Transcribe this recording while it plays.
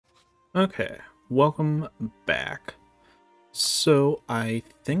Okay, welcome back. So I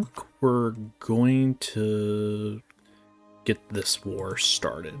think we're going to get this war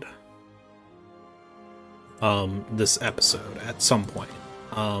started. This episode at some point.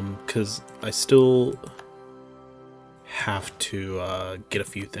 Because I still have to get a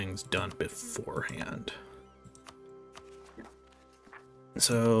few things done beforehand.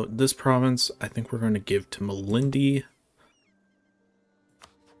 So this province, I think we're going to give to Malindi.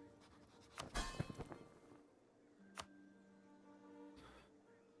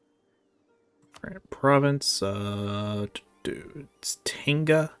 Right, province, it's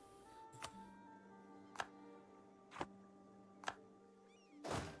Tanga.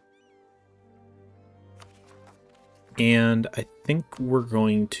 And I think we're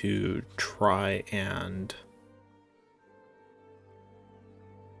going to try and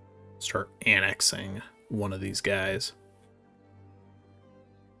start annexing one of these guys.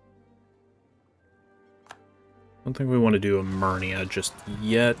 I don't think we want to do a Myrnia just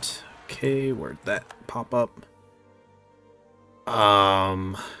yet. Okay, where'd that pop up?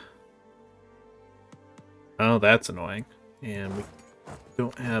 Oh, that's annoying. And we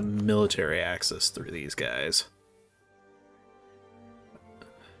don't have military access through these guys.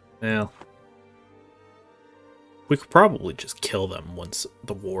 Well, we could probably just kill them once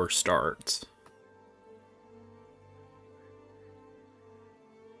the war starts.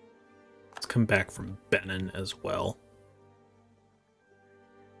 Let's come back from Benin as well.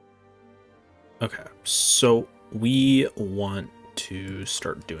 Okay, so we want to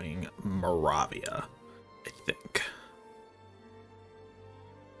start doing Moravia, I think.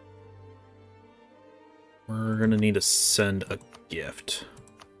 We're gonna need to send a gift.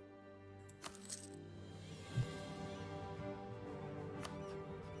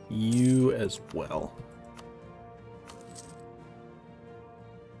 You as well.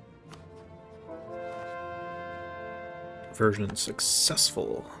 Conversion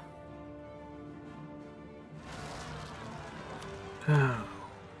successful. Oh,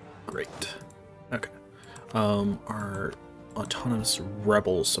 great. Okay. Our autonomous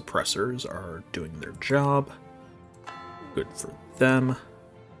rebel suppressors are doing their job. Good for them.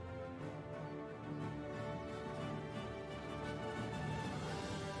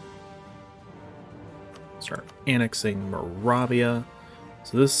 Start annexing Moravia.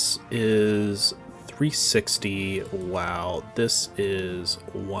 So this is 360. Wow, this is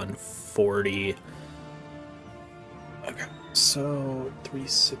 140. Okay, so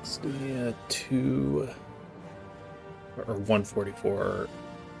 360 to or 144.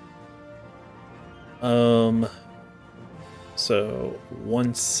 So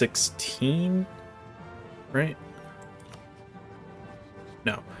 116, right?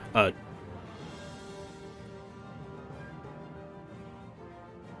 No, sorry.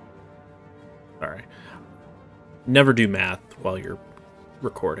 Never do math while you're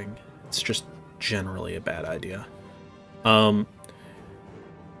recording. It's just generally a bad idea.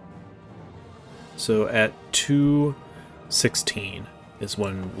 So at 216 is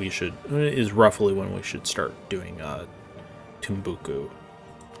when we should, is roughly when we should start doing Tumbuku.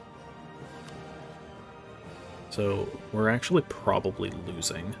 So we're actually probably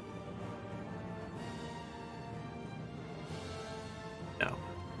losing. No,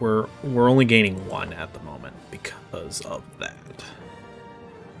 we're only gaining one at the moment because of that.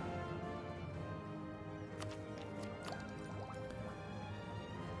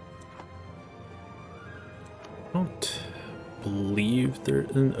 I don't believe there.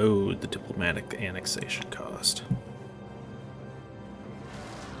 Oh, the diplomatic annexation cost.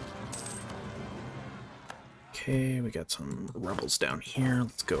 Okay, we got some rebels down here.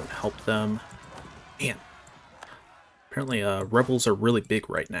 Let's go and help them. Man, apparently rebels are really big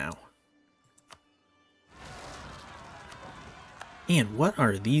right now. And what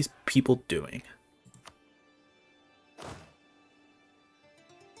are these people doing?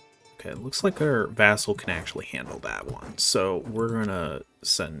 Okay, it looks like our vassal can actually handle that one. So we're gonna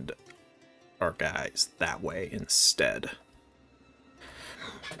send our guys that way instead.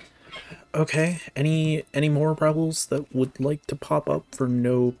 Okay, any more rebels that would like to pop up for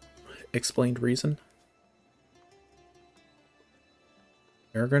no explained reason?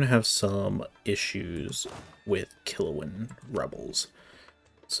 We're gonna have some issues with Kilowin rebels.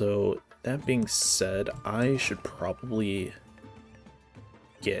 So that being said, I should probably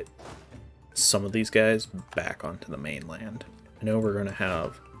get some of these guys back onto the mainland. I know we're gonna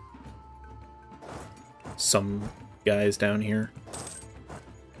have some guys down here.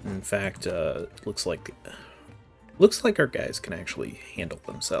 In fact, looks like our guys can actually handle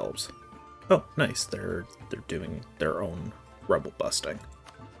themselves. Oh, nice. They're doing their own rebel busting.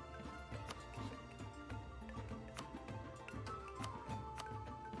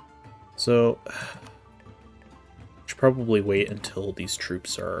 So, should probably wait until these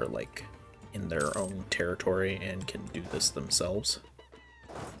troops are, like, in their own territory and can do this themselves.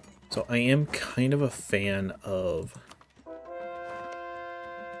 So I am kind of a fan of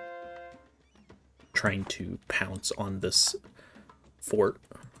trying to pounce on this fort.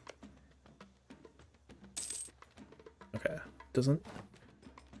 Okay, doesn't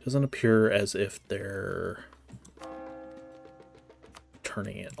appear as if they're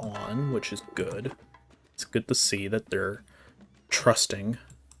turning it on, which is good. It's good to see that they're trusting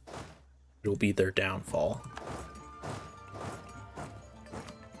it'll be their downfall.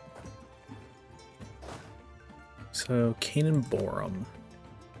 So, Canaan Borum.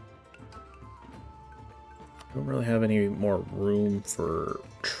 Don't really have any more room for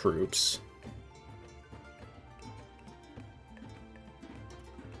troops.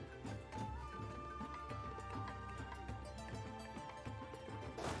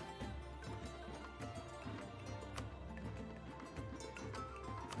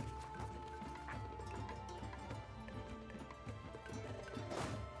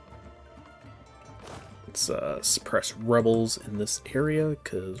 Let's suppress rebels in this area,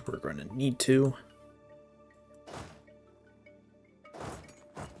 because we're going to need to.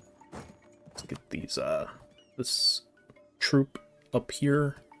 Let's get these, this troop up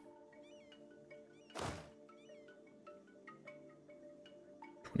here.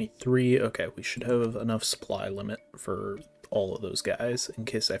 Okay, we should have enough supply limit for all of those guys, in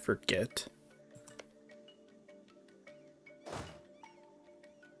case I forget.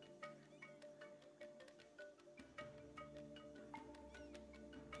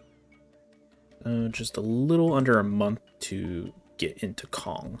 Just a little under a month to get into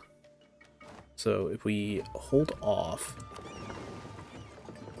Kong. So if we hold off,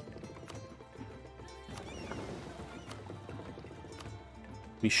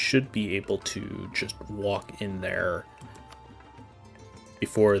 we should be able to just walk in there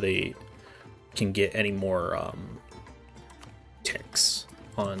before they can get any more ticks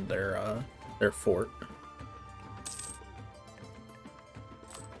on their fort.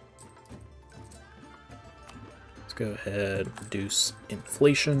 Let's go ahead, reduce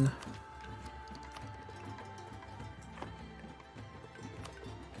inflation.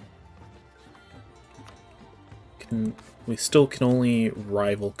 We still can only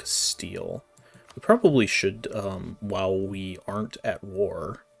rival Castile. We probably should, while we aren't at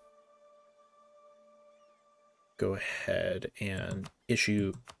war, go ahead and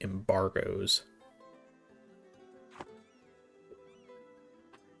issue embargoes.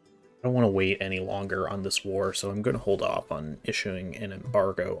 I don't want to wait any longer on this war, so I'm going to hold off on issuing an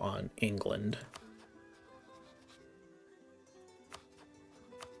embargo on England.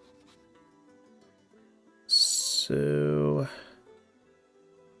 So,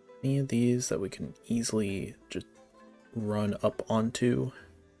 any of these that we can easily just run up onto.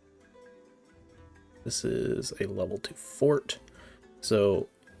 This is a level 2 fort, so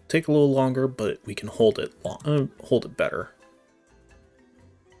take a little longer, but we can hold it better.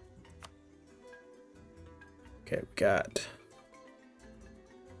 Okay, we got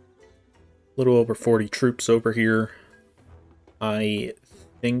a little over 40 troops over here. I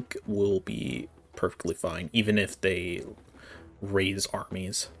think we'll be perfectly fine, even if they raise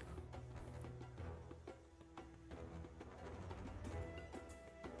armies.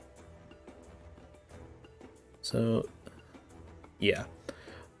 So, yeah.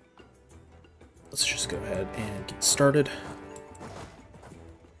 Let's just go ahead and get started.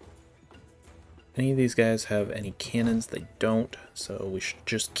 Any of these guys have any cannons? They don't, so we should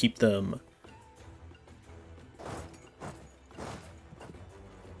just keep them.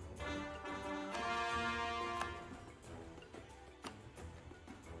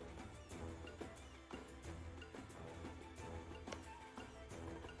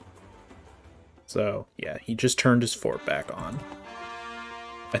 So, yeah, he just turned his fort back on.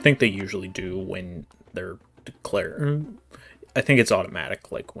 I think they usually do when they're declared. I think it's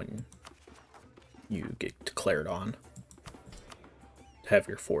automatic, like when you get declared on. Have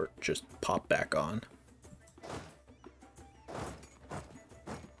your fort just pop back on.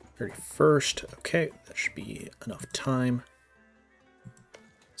 31st. Okay, that should be enough time.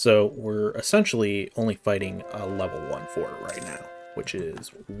 So we're essentially only fighting a level 1 fort right now, which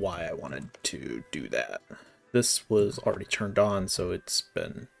is why I wanted to do that. This was already turned on, so it's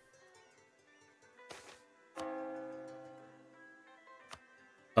been...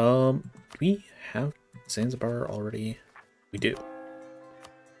 we have Zanzibar already? We do.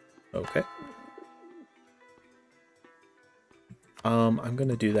 Okay. I'm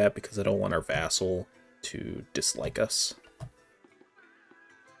gonna do that because I don't want our vassal to dislike us.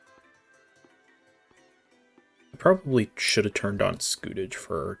 probably should have turned on Scootage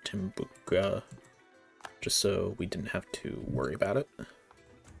for Timbuktu, just so we didn't have to worry about it.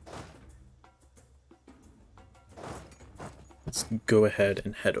 Let's go ahead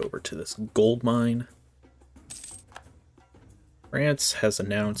and head over to this gold mine. France has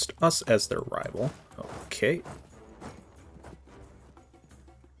announced us as their rival. Okay.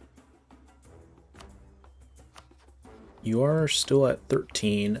 You are still at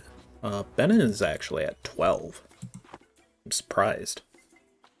 13. Benin is actually at 12. I'm surprised.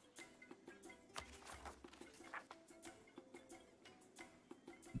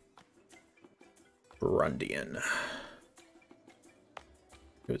 Burundian.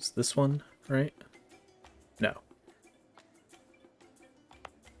 It was this one, right? No.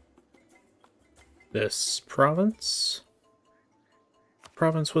 This province? What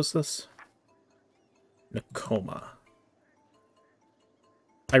province was this? Nakoma.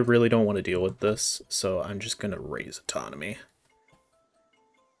 I really don't want to deal with this, so I'm just going to raise autonomy.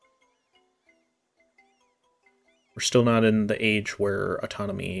 We're still not in the age where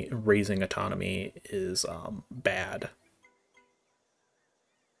raising autonomy is bad.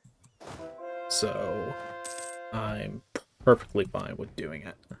 So I'm perfectly fine with doing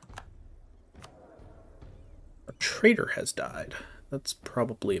it. Our trader has died. That's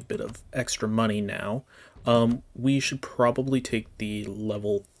probably a bit of extra money now. We should probably take the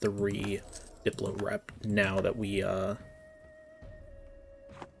level 3 Diplo rep now that we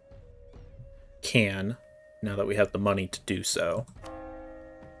can, now that we have the money to do so.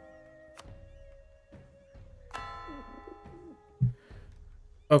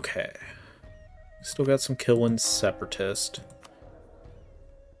 Okay. Still got some Killing Separatist.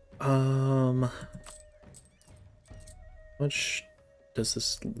 How much does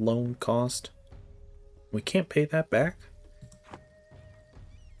this loan cost? We can't pay that back?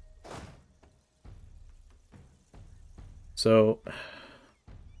 So, I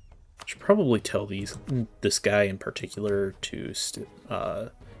should probably tell this guy in particular to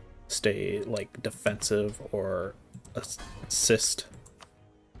stay, like, defensive or assist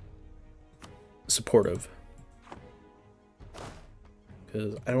supportive.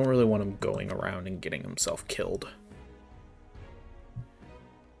 Because I don't really want him going around and getting himself killed.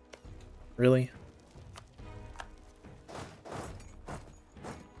 Really?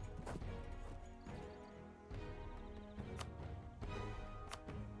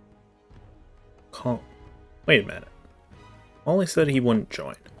 Wait a minute. Ollie said he wouldn't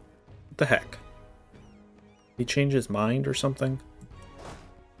join. What the heck? He changed his mind or something?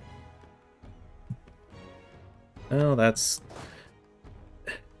 Oh, that's...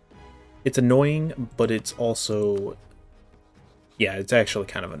 It's annoying, but it's also... Yeah, it's actually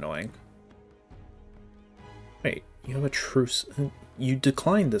kind of annoying. Wait, you have a truce... You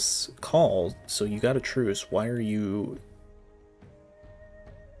declined this call, so you got a truce. Why are you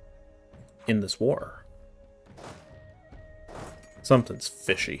in this war? Something's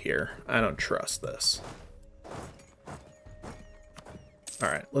fishy here. I don't trust this.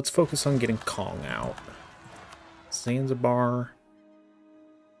 Alright, let's focus on getting Kong out. Zanzibar.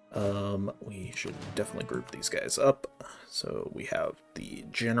 We should definitely group these guys up. So we have the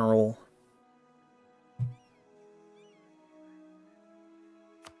general.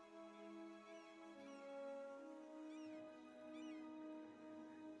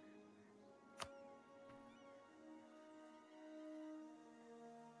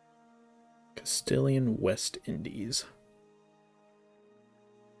 Castilian West Indies.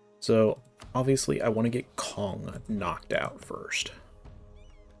 So obviously I want to get Kong knocked out first.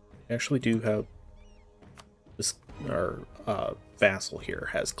 I actually do have this, our vassal here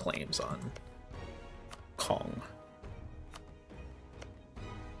has claims on Kong.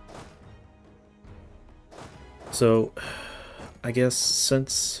 So I guess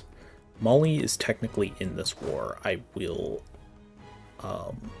since Mali is technically in this war, I will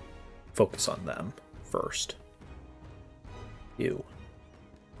focus on them first. Ew.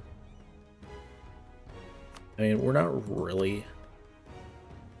 I mean, we're not really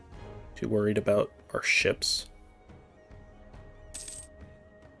too worried about our ships.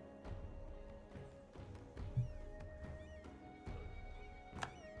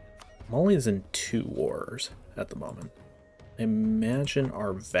 Mali is in 2 wars at the moment. I imagine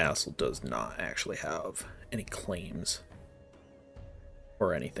our vassal does not actually have any claims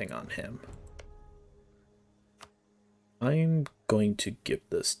or anything on him. I'm going to give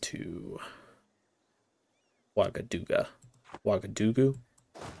this to Ouagadougou.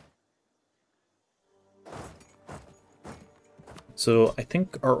 So I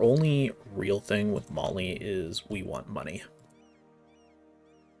think our only real thing with Mali is we want money.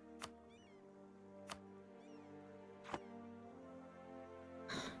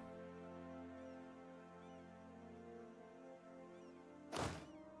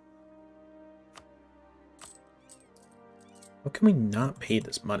 How can we not pay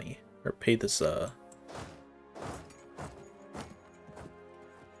this money? Or pay this,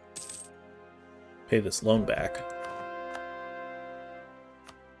 pay this loan back?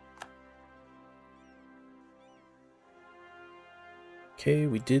 Okay,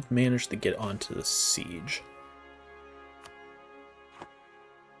 we did manage to get onto the siege.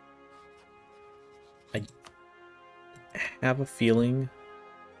 I have a feeling...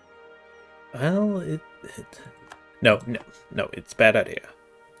 Well, no, it's a bad idea.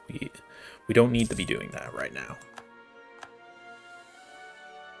 We don't need to be doing that right now.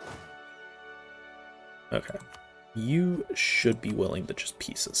 Okay. You should be willing to just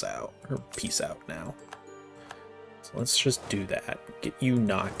peace us out, or peace out now. So let's just do that. Get you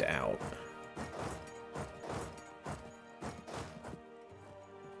knocked out.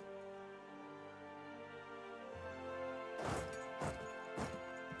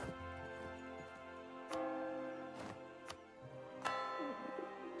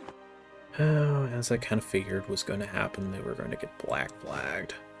 Oh, as I kind of figured was going to happen, they were going to get black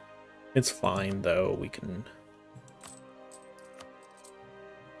flagged. It's fine, though. We can...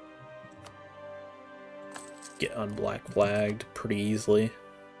 get unblack flagged pretty easily.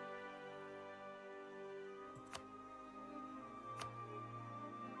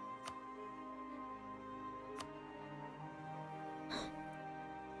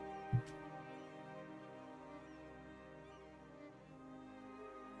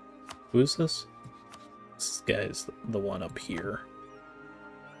 Who is this? This guy's the one up here.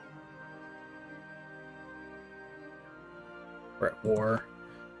 We're at war.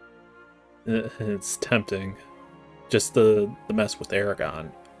 It's tempting. Just the mess with Aragon.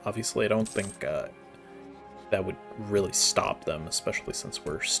 Obviously, I don't think that would really stop them, especially since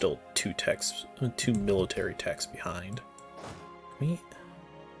we're still two military techs behind. Me?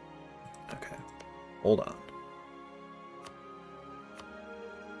 Okay. Hold on.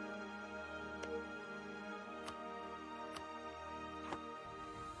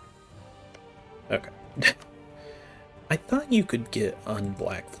 Okay. I thought you could get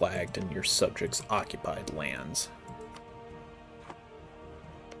unblack flagged in your subjects' occupied lands.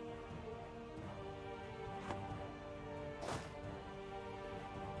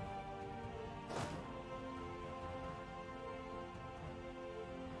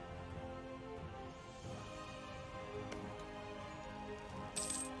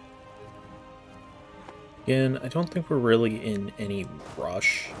 Again, I don't think we're really in any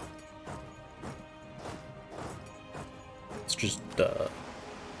rush. Let's just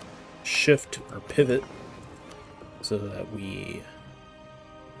shift or pivot so that we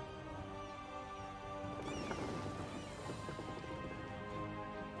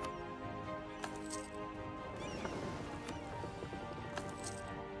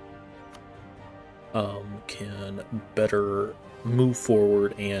can better move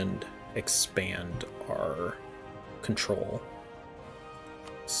forward and expand our control.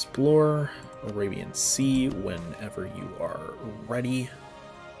 Explore Arabian Sea whenever you are ready.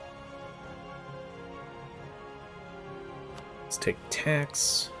 Let's take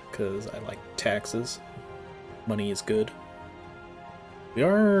tax, because I like taxes. Money is good. We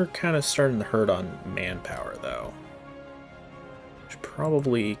are kind of starting to hurt on manpower, though. Should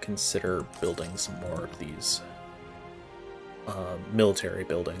probably consider building some more of these military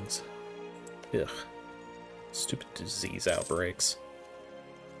buildings. Ugh. Stupid disease outbreaks.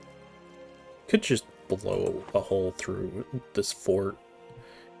 Could just blow a hole through this fort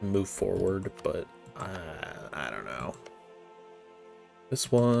and move forward, but I don't know.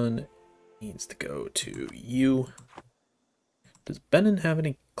 This one needs to go to you. Does Benin have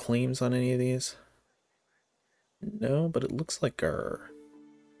any claims on any of these? No, but it looks like our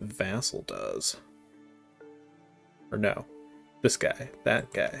vassal does. Or no, this guy.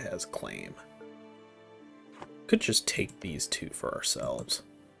 That guy has a claim. Could just take these two for ourselves.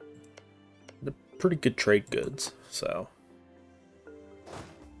 They're pretty good trade goods, so.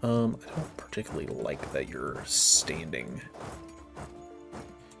 I don't particularly like that you're standing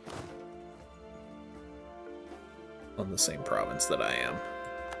on the same province that I am.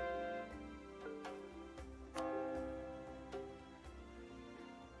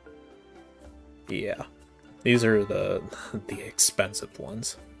 Yeah, these are the expensive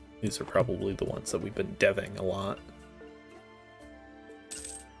ones. These are probably the ones that we've been deving a lot.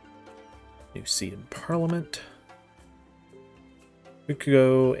 New seat in Parliament. We could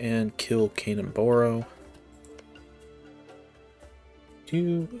go and kill Canaan Boro.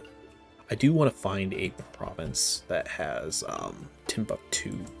 I do want to find a province that has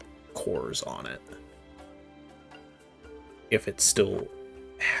Timbuktu cores on it. If it still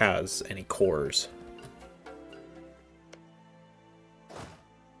has any cores.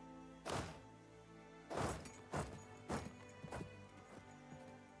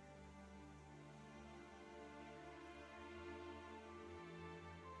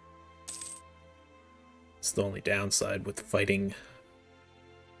 It's the only downside with fighting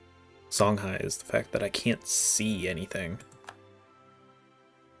Songhai is the fact that I can't see anything.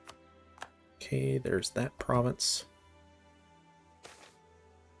 Okay, there's that province.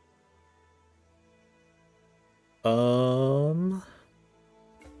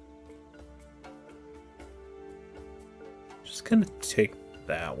 Just gonna take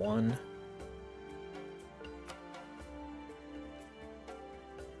that one.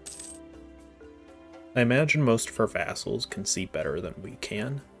 I imagine most of our vassals can see better than we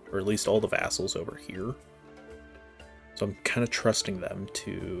can, or at least all the vassals over here. So I'm kind of trusting them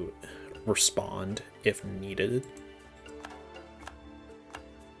to respond if needed.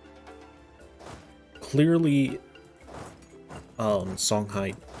 Clearly,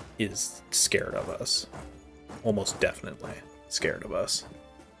 Songhai is scared of us. Almost definitely scared of us.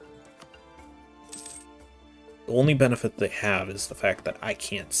 The only benefit they have is the fact that I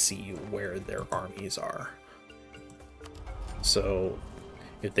can't see where their armies are. So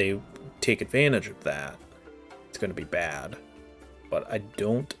if they take advantage of that, it's going to be bad. But I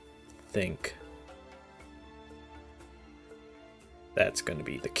don't think that's going to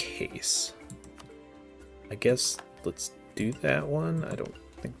be the case. I guess let's do that one. I don't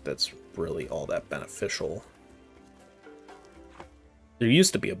think that's really all that beneficial. There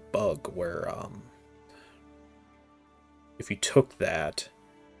used to be a bug where if you took that,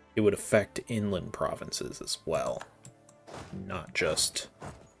 it would affect inland provinces as well, not just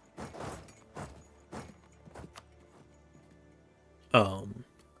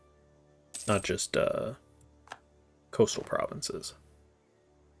coastal provinces,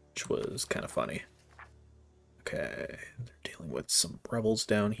 which was kind of funny. Okay, they're dealing with some rebels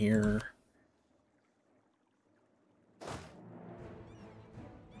down here.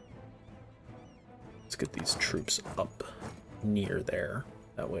 Let's get these troops up near there.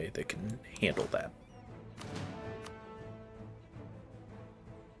 That way they can handle that.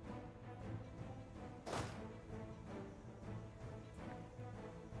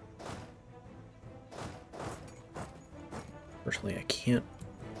 Unfortunately, I can't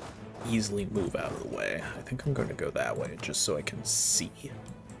easily move out of the way. I think I'm going to go that way just so I can see.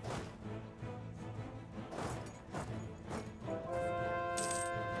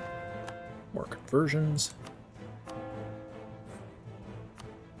 More conversions.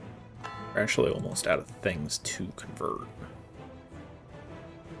 We're actually almost out of things to convert.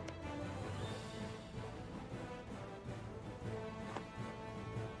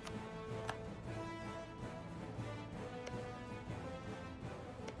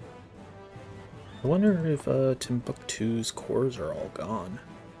 I wonder if Timbuktu's cores are all gone.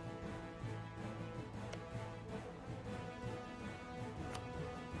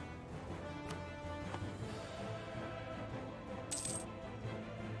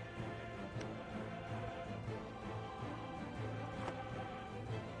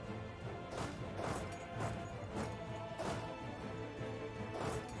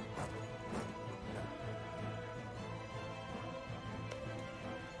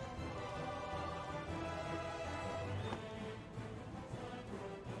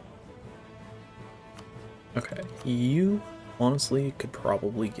 Okay, you honestly could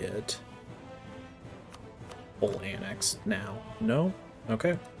probably get full annex now. No?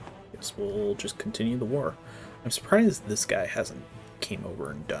 Okay. Guess we'll just continue the war. I'm surprised this guy hasn't came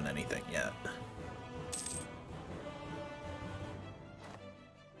over and done anything yet.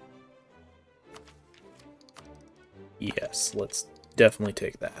 Yes, let's definitely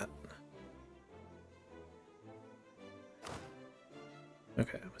take that.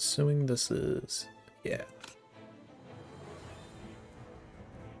 Okay, I'm assuming this is... yeah.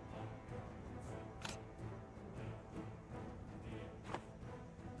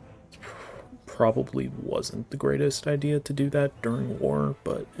 Probably wasn't the greatest idea to do that during war,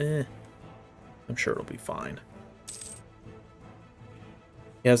 but I'm sure it'll be fine.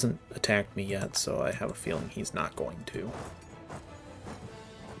 He hasn't attacked me yet, so I have a feeling he's not going to.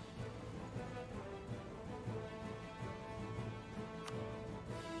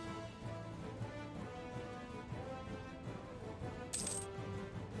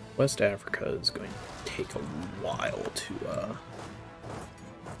 West Africa is going to take a while to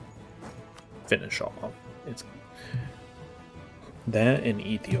finish off. It's that and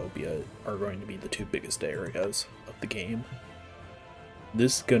Ethiopia are going to be the two biggest areas of the game.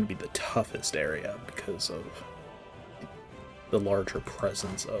 This is going to be the toughest area because of the larger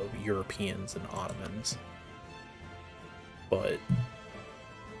presence of Europeans and Ottomans. But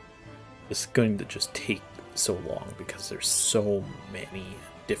it's going to just take so long because there's so many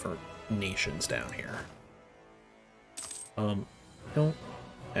different nations down here. Don't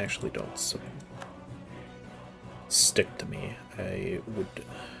stick to me. I would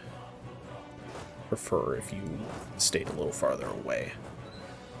prefer if you stayed a little farther away.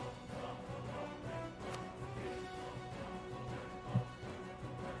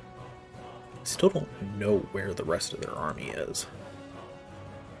 I still don't know where the rest of their army is.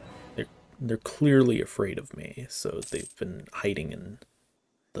 They're clearly afraid of me, so they've been hiding in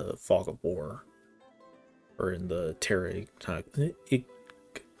the fog of war. Or in the terra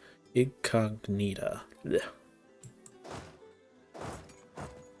incognita. Blech.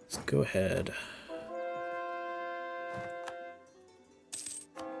 Let's go ahead.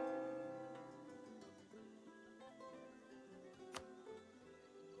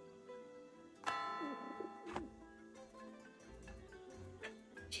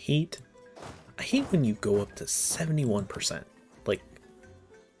 I hate when you go up to 71%. Like,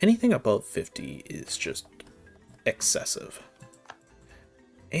 anything above 50 is just excessive.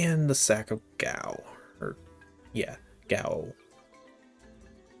 And the sack of Gao. Or, yeah, Gao.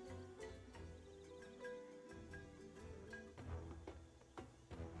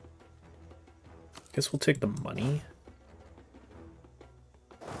 Guess we'll take the money.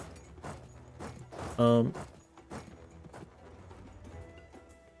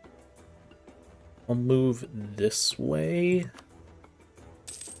 I'll move this way.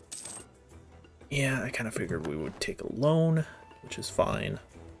 Yeah, I kind of figured we would take a loan, which is fine.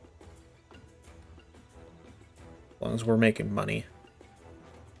 As long as we're making money.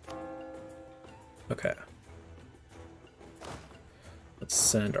 Okay. Let's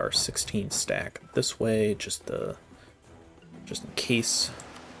send our 16 stack this way, just in case.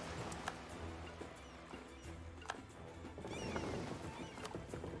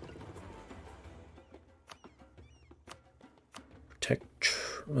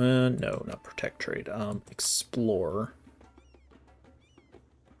 No, not protect trade. Explore.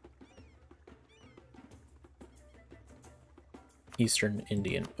 Eastern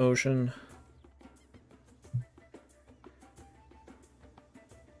Indian Ocean.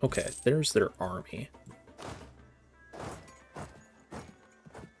 Okay, there's their army.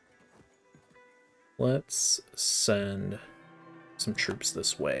 Let's send some troops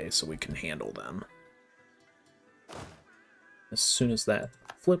this way so we can handle them. As soon as that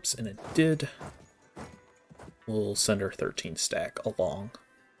flips, and it did, we'll send our 13 stack along.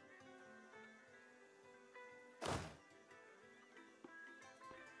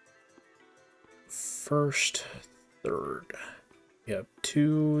 First, third. You have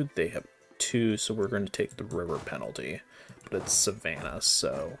 2, they have 2, so we're going to take the river penalty. But it's Savannah,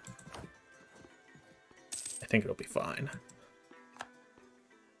 so I think it'll be fine.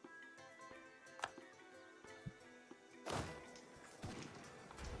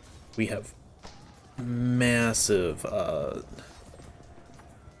 We have massive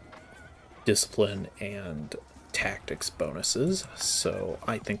discipline and tactics bonuses, so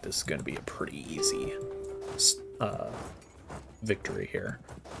I think this is going to be a pretty easy victory here.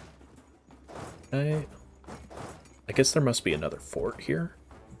 I guess there must be another fort here,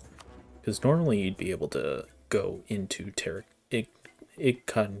 because normally you'd be able to go into terra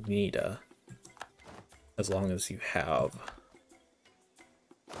incognita as long as you have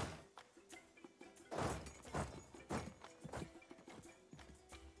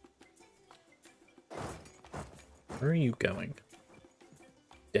Where are you going?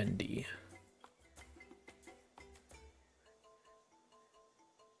 Dendi.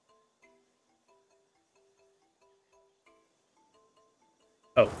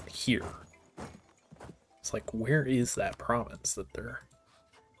 Oh, here. It's like, where is that province that they're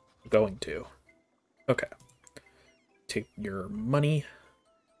going to? Okay. Take your money.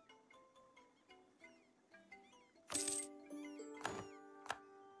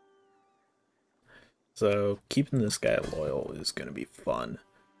 So, keeping this guy loyal is going to be fun.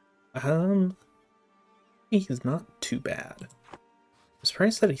 He's not too bad. I'm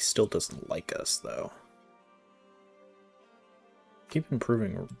surprised that he still doesn't like us, though. Keep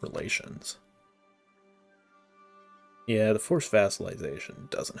improving relations. Yeah, the forced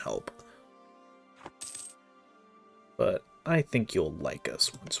vassalization doesn't help. But I think you'll like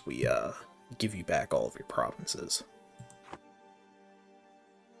us once we give you back all of your provinces.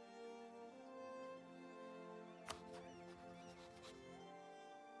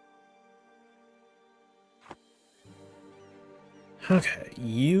 Okay,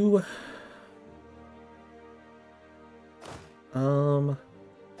 you... what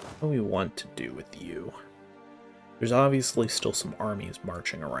do we want to do with you? There's obviously still some armies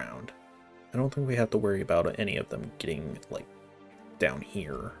marching around. I don't think we have to worry about any of them getting, like, down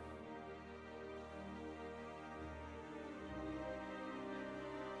here.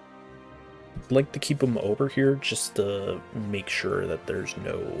 like to keep them over here just to make sure that there's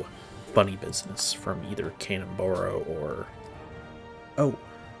no funny business from either Cannonboro or... Oh!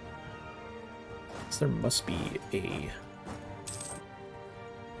 So there must be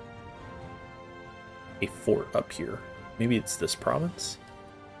a fort up here. Maybe it's this province?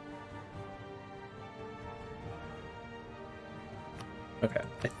 Okay,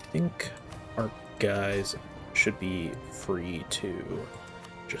 I think our guys should be free to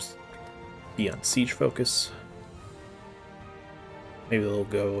just be on siege focus. Maybe they'll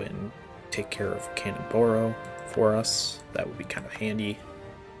go and take care of Cannonboro for us. That would be kind of handy.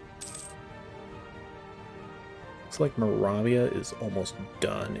 Looks like Moravia is almost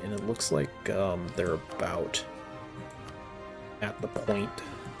done, and it looks like they're about at the point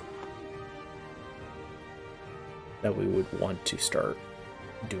that we would want to start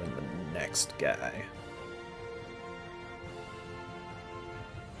doing the next guy.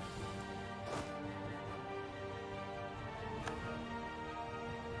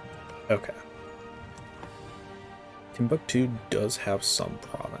 Okay. Timbuktu does have some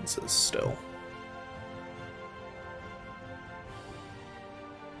provinces still.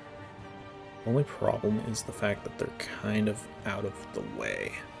 Only problem is the fact that they're kind of out of the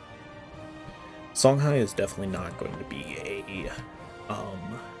way. Songhai is definitely not going to be a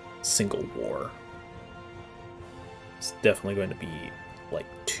single war. It's definitely going to be like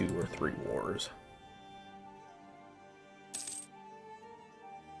 2 or 3 wars.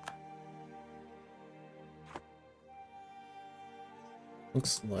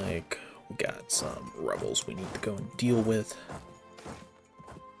 Looks like we got some rebels we need to go and deal with.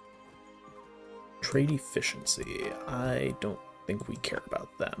 Trade efficiency. I don't think we care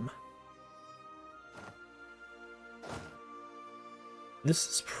about them. This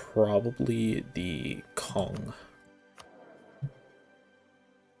is probably the Kong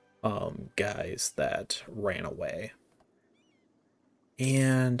guys that ran away.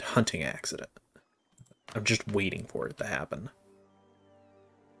 And hunting accident. I'm just waiting for it to happen.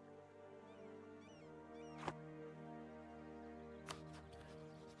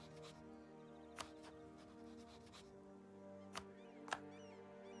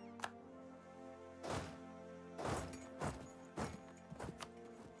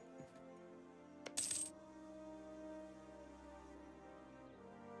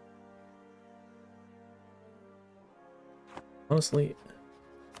 Honestly,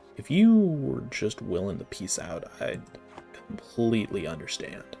 if you were just willing to peace out, I'd completely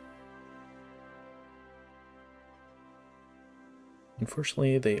understand.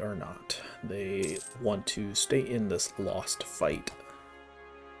 Unfortunately, they are not. They want to stay in this lost fight.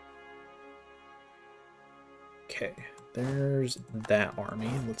 Okay, there's that army.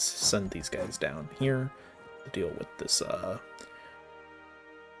 Let's send these guys down here to deal with this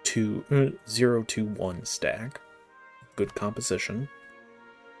 0-2-1 stack. Good composition.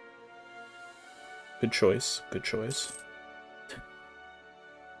 Good choice. Good choice.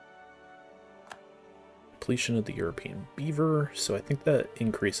 Depletion of the European beaver. So I think that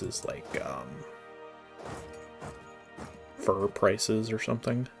increases like fur prices or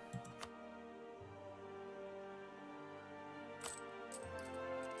something.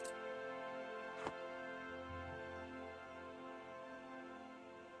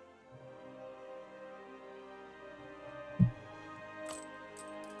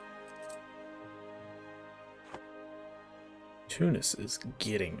 Tunis is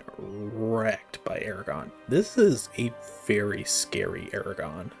getting wrecked by Aragon. This is a very scary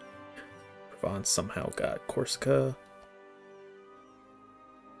Aragon. Provence somehow got Corsica.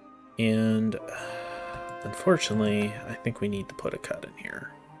 And unfortunately, I think we need to put a cut in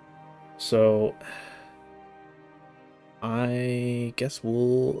here. So I guess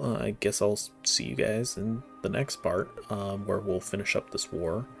I'll see you guys in the next part, where we'll finish up this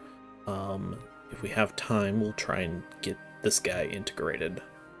war. If we have time, we'll try and get this guy integrated.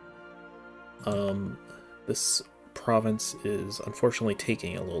 This province is unfortunately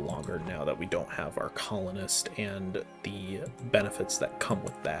taking a little longer now that we don't have our colonist and the benefits that come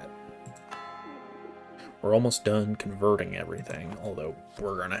with that. We're almost done converting everything, although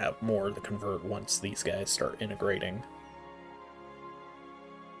we're gonna have more to convert once these guys start integrating.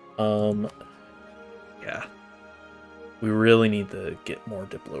 Yeah. We really need to get more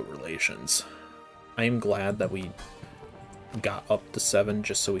Diplo relations. I am glad that we got up to 7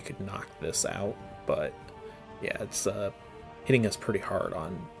 just so we could knock this out, but yeah, it's hitting us pretty hard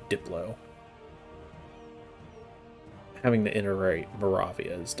on Diplo. Having to integrate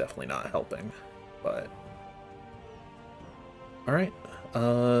Moravia is definitely not helping, but alright,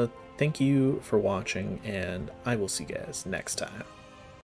 thank you for watching, and I will see you guys next time.